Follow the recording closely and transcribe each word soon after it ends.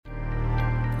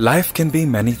Life can be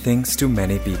many things to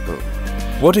many people.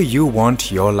 What do you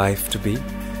want your life to be?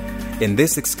 In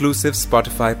this exclusive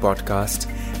Spotify podcast,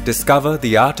 discover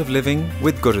the art of living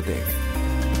with Gurudev.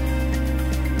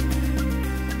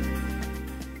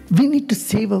 We need to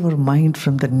save our mind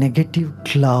from the negative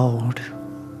cloud.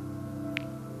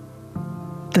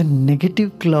 The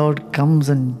negative cloud comes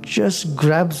and just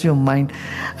grabs your mind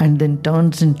and then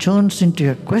turns into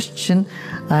a question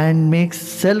and makes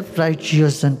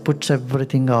self-righteous and puts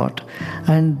everything out.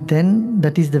 And then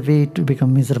that is the way to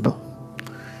become miserable.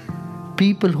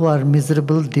 People who are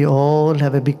miserable, they all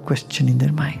have a big question in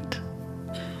their mind.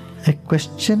 A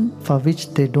question for which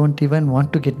they don't even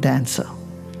want to get the answer.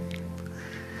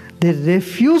 They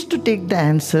refuse to take the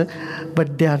answer,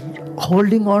 but they are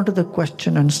holding on to the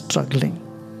question and struggling.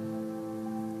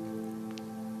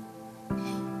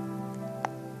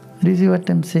 Do you see what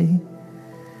I'm saying?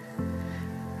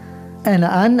 An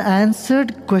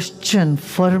unanswered question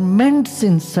ferments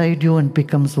inside you and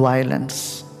becomes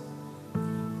violence.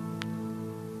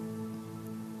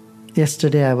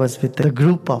 Yesterday I was with a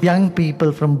group of young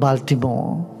people from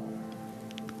Baltimore.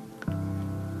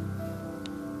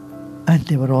 And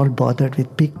they were all bothered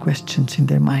with big questions in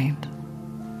their mind.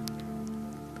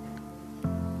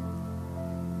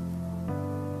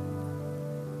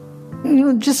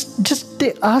 Just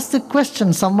they ask the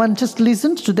question, someone just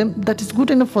listens to them, that is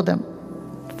good enough for them,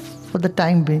 for the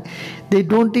time being. They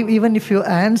don't, even if you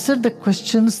answer the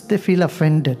questions, they feel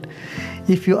offended.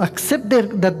 If you accept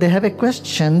that they have a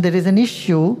question, there is an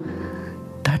issue,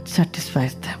 that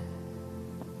satisfies them.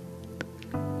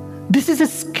 This is a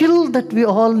skill that we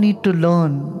all need to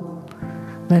learn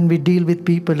when we deal with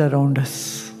people around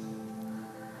us.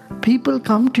 People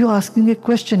come to you asking a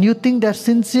question. You think they're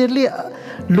sincerely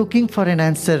looking for an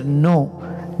answer. No,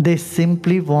 they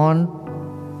simply want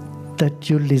that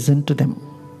you listen to them.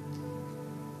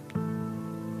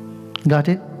 Got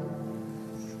it?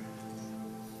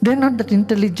 They're not that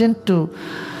intelligent to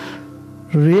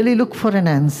really look for an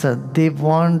answer. They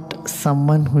want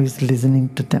someone who is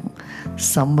listening to them,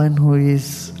 someone who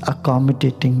is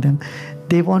accommodating them.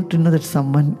 They want to know that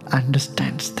someone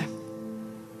understands them.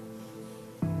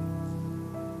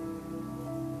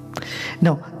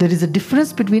 Now, there is a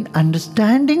difference between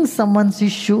understanding someone's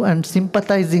issue and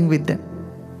sympathizing with them.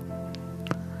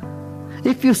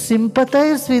 If you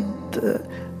sympathize with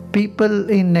people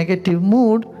in negative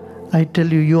mood, I tell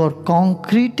you, you are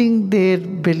concreting their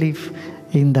belief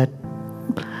in that,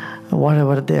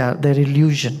 whatever they are, their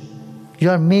illusion.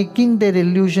 You are making their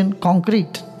illusion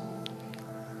concrete.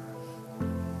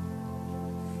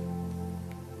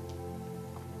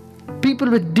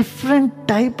 People with different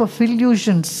type of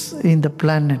illusions in the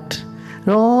planet.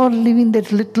 They're all living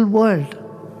that little world.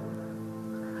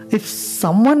 If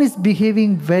someone is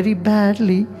behaving very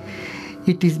badly,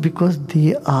 it is because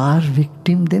they are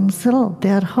victim themselves.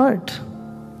 They are hurt.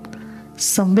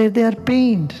 Somewhere they are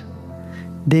pained.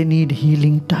 They need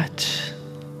healing touch.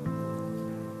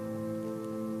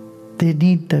 They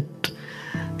need that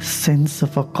sense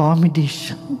of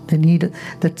accommodation. They need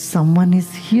that someone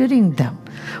is hearing them.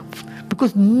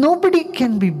 Because nobody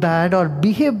can be bad or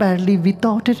behave badly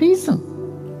without a reason.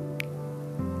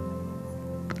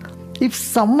 If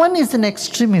someone is an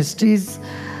extremist, is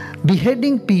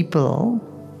beheading people,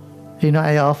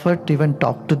 I offered to even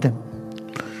talk to them.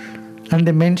 And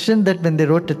they mentioned that when they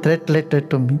wrote a threat letter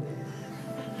to me,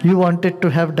 you wanted to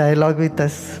have dialogue with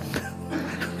us.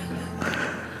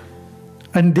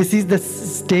 And this is the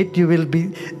state you will be.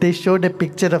 They showed a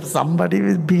picture of somebody who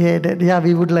is beheaded. Yeah,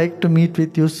 we would like to meet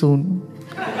with you soon.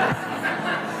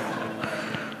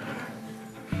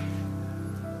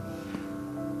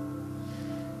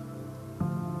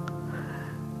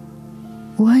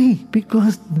 Why?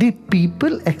 Because the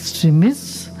people,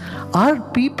 extremists, are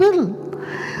people.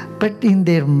 But in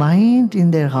their mind,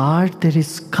 in their heart, there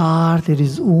is scar, there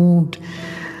is wound.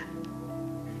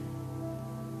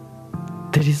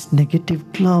 There is negative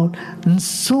cloud. And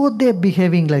so they're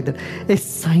behaving like that. A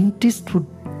scientist would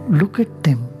look at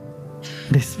them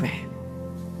this way.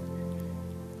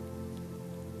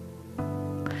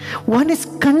 One is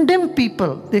condemn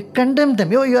people. They condemn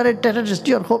them. Oh, you are a terrorist.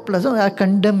 You are hopeless. Oh, I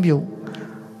condemn you.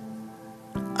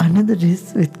 Another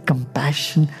is with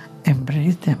compassion,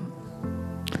 embrace them.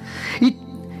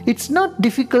 It's not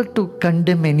difficult to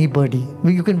condemn anybody.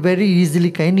 You can very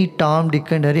easily, any Tom,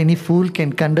 Dick and any fool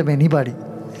can condemn anybody.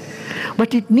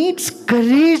 But it needs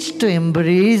courage to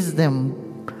embrace them,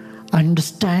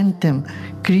 understand them,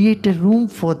 create a room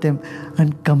for them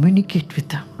and communicate with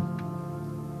them.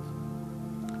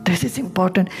 This is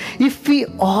important. If we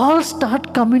all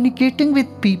start communicating with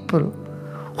people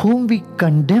whom we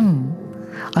condemn,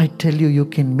 I tell you, you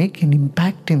can make an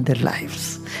impact in their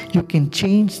lives. You can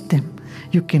change them.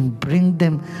 You can bring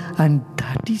them. And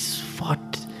that is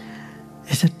what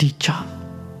is a teacher.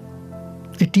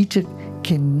 A teacher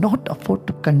cannot afford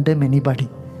to condemn anybody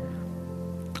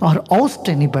or oust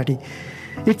anybody.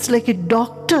 It's like a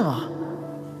doctor.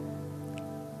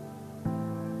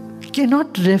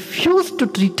 Cannot refuse to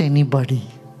treat anybody.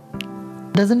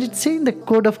 Doesn't it say in the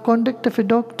code of conduct of a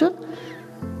doctor?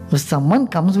 If someone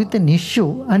comes with an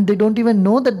issue and they don't even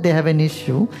know that they have an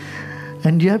issue,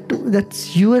 and you have to,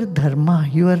 that's your dharma,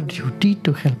 your duty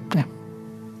to help them.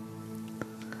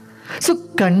 So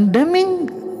condemning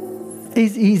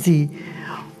is easy,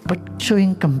 but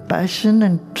showing compassion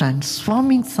and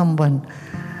transforming someone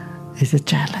is a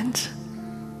challenge.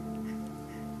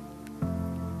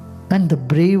 And the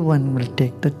brave one will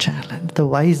take the challenge. The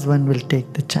wise one will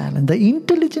take the challenge. The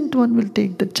intelligent one will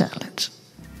take the challenge.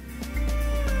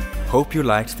 Hope you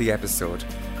liked the episode.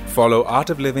 Follow Art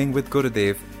of Living with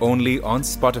Gurudev only on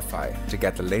Spotify to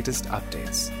get the latest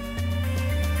updates.